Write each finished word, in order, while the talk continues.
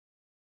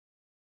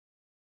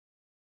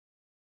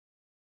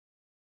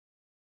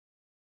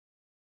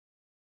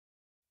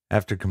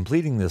After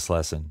completing this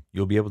lesson,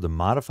 you'll be able to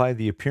modify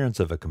the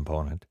appearance of a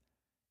component,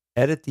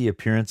 edit the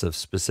appearance of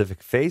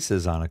specific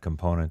faces on a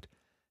component,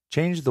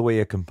 change the way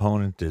a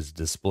component is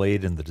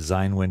displayed in the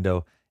design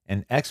window,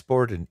 and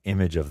export an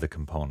image of the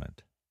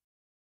component.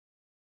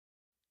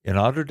 In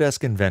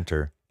Autodesk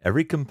Inventor,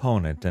 every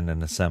component in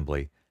an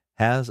assembly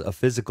has a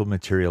physical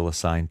material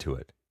assigned to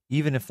it,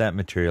 even if that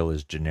material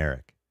is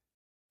generic.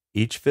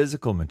 Each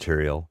physical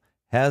material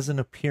has an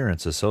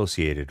appearance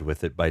associated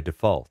with it by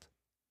default.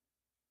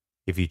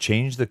 If you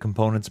change the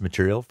component's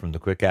material from the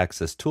Quick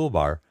Access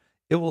toolbar,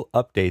 it will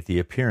update the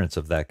appearance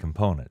of that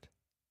component.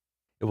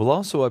 It will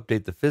also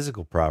update the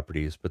physical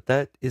properties, but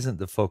that isn't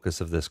the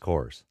focus of this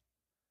course.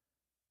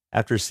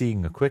 After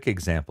seeing a quick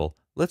example,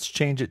 let's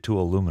change it to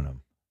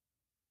aluminum.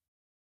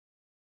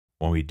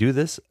 When we do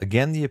this,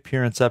 again the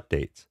appearance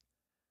updates,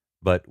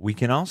 but we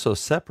can also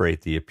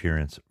separate the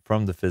appearance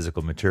from the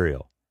physical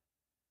material.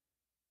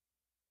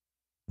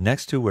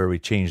 Next to where we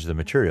change the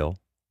material,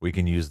 we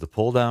can use the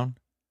pull-down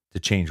to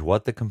change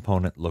what the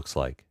component looks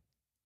like.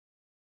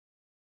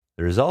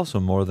 There is also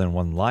more than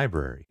one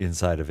library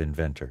inside of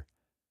Inventor.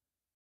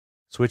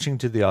 Switching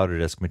to the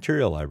Autodesk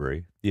Material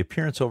Library, the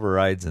appearance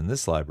overrides in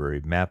this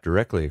library map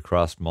directly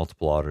across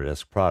multiple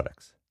Autodesk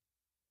products.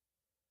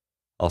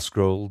 I'll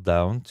scroll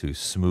down to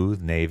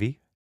Smooth Navy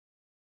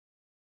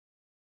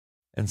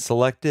and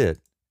select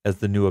it as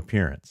the new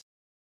appearance.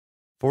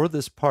 For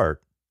this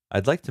part,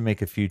 I'd like to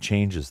make a few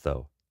changes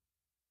though.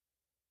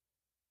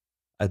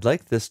 I'd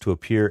like this to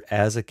appear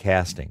as a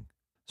casting,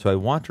 so I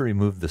want to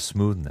remove the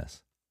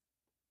smoothness.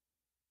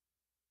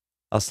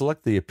 I'll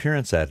select the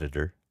Appearance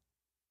Editor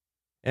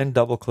and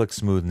double-click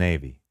Smooth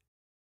Navy.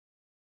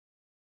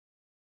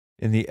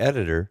 In the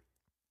editor,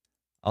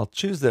 I'll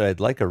choose that I'd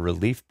like a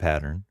relief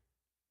pattern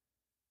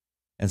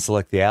and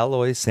select the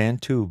Alloy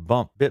Sand 2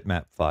 Bump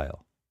bitmap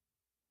file.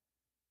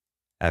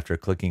 After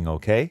clicking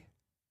OK,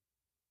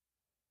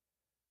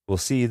 we'll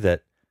see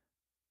that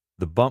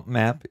the bump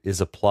map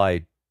is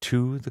applied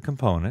to the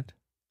component,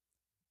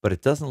 but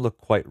it doesn't look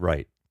quite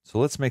right. So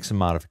let's make some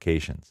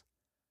modifications.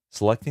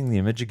 Selecting the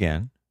image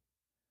again,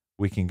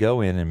 we can go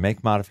in and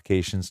make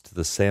modifications to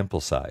the sample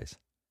size,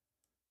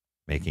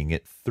 making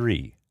it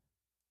 3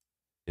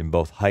 in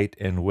both height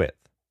and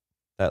width.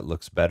 That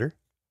looks better.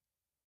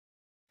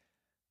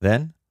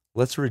 Then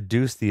let's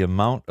reduce the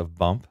amount of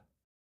bump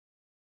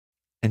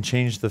and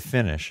change the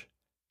finish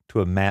to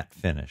a matte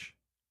finish.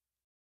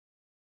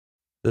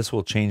 This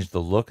will change the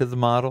look of the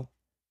model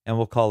and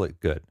we'll call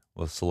it good.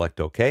 We'll select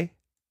OK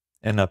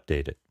and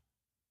update it.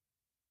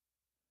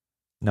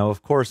 Now,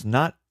 of course,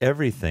 not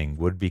everything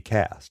would be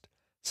cast.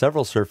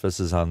 Several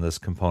surfaces on this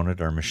component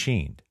are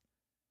machined.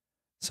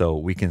 So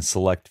we can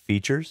select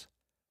features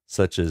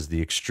such as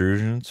the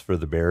extrusions for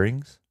the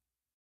bearings.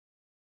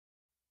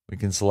 We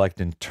can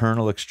select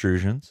internal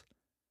extrusions,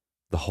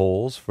 the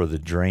holes for the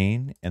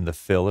drain and the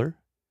filler,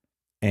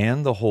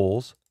 and the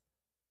holes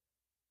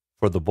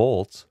for the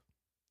bolts.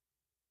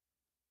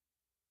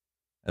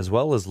 As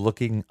well as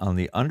looking on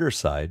the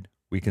underside,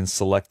 we can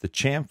select the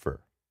chamfer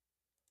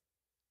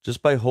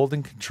just by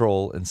holding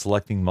Control and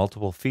selecting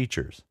multiple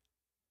features.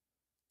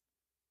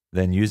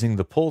 Then using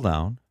the pull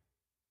down,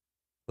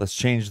 let's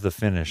change the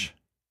finish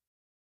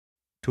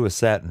to a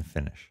satin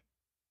finish.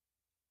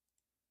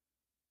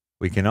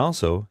 We can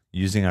also,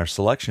 using our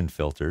selection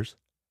filters,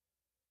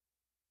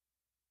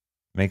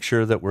 make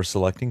sure that we're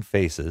selecting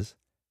faces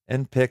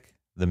and pick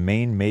the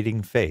main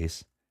mating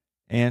face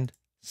and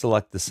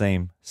select the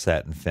same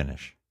satin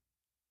finish.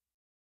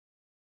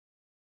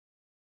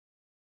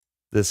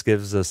 This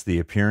gives us the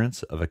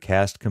appearance of a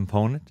cast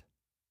component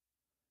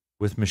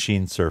with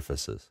machined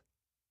surfaces.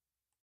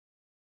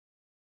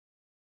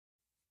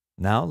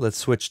 Now let's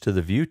switch to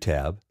the View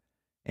tab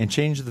and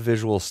change the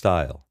visual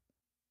style.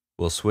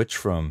 We'll switch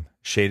from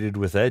shaded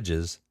with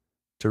edges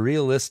to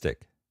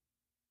realistic.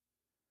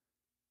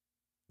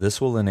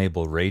 This will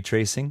enable ray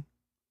tracing,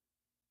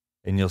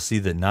 and you'll see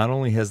that not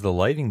only has the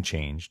lighting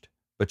changed,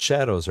 but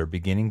shadows are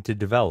beginning to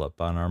develop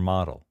on our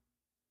model.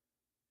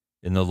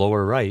 In the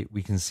lower right,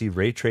 we can see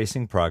ray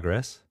tracing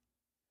progress,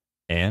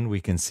 and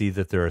we can see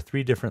that there are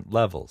 3 different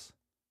levels: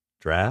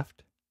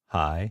 draft,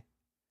 high,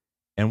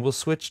 and we'll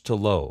switch to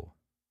low.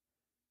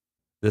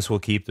 This will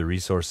keep the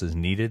resources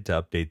needed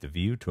to update the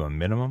view to a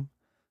minimum,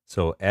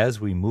 so as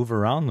we move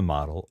around the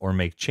model or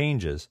make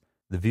changes,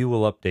 the view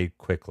will update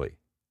quickly.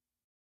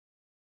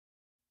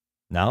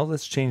 Now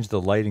let's change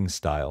the lighting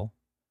style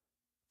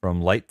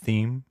from light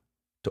theme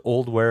to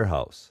old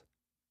warehouse.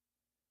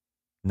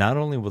 Not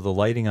only will the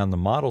lighting on the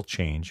model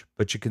change,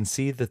 but you can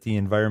see that the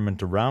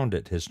environment around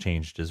it has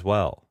changed as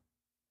well.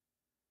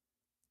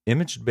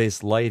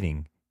 Image-based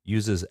lighting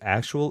uses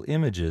actual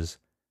images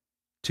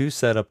to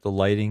set up the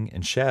lighting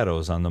and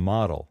shadows on the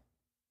model.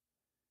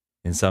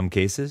 In some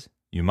cases,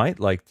 you might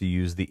like to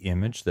use the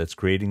image that's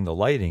creating the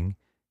lighting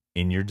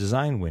in your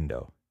design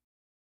window.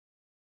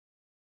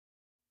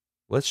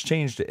 Let's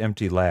change to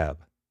Empty Lab.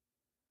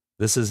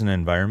 This is an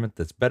environment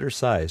that's better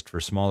sized for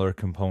smaller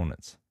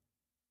components.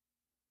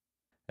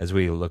 As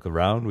we look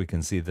around, we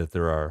can see that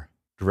there are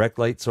direct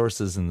light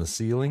sources in the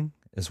ceiling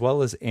as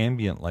well as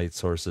ambient light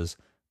sources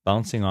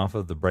bouncing off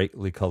of the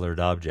brightly colored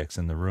objects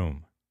in the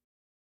room.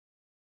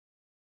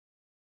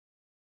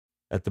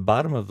 At the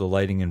bottom of the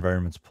Lighting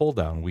Environments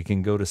pull-down, we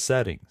can go to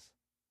Settings.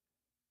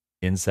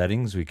 In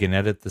Settings, we can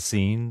edit the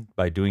scene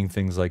by doing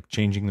things like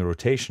changing the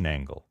rotation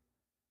angle.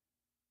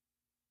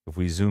 If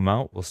we zoom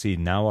out, we'll see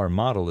now our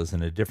model is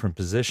in a different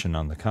position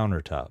on the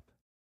countertop.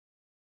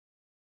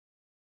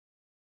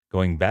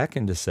 Going back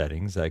into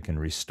Settings, I can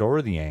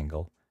restore the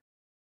angle,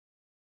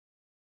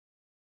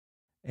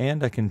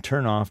 and I can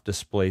turn off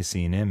Display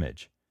Scene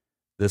Image.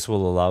 This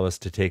will allow us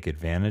to take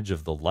advantage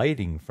of the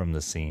lighting from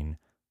the scene,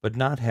 but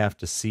not have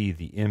to see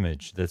the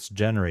image that's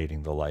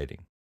generating the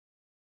lighting.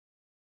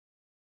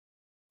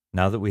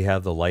 Now that we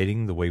have the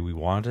lighting the way we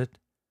want it,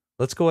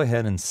 let's go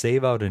ahead and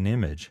save out an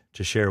image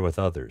to share with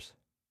others.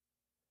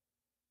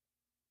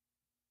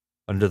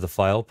 Under the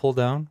File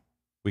pull-down,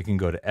 we can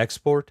go to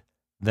Export,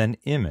 then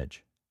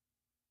Image.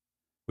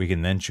 We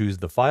can then choose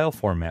the file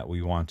format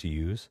we want to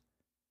use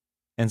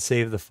and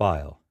save the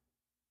file.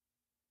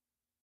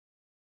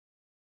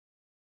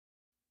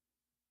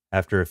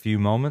 After a few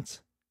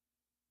moments,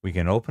 we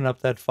can open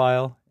up that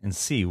file and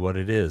see what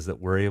it is that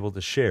we're able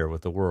to share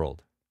with the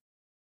world.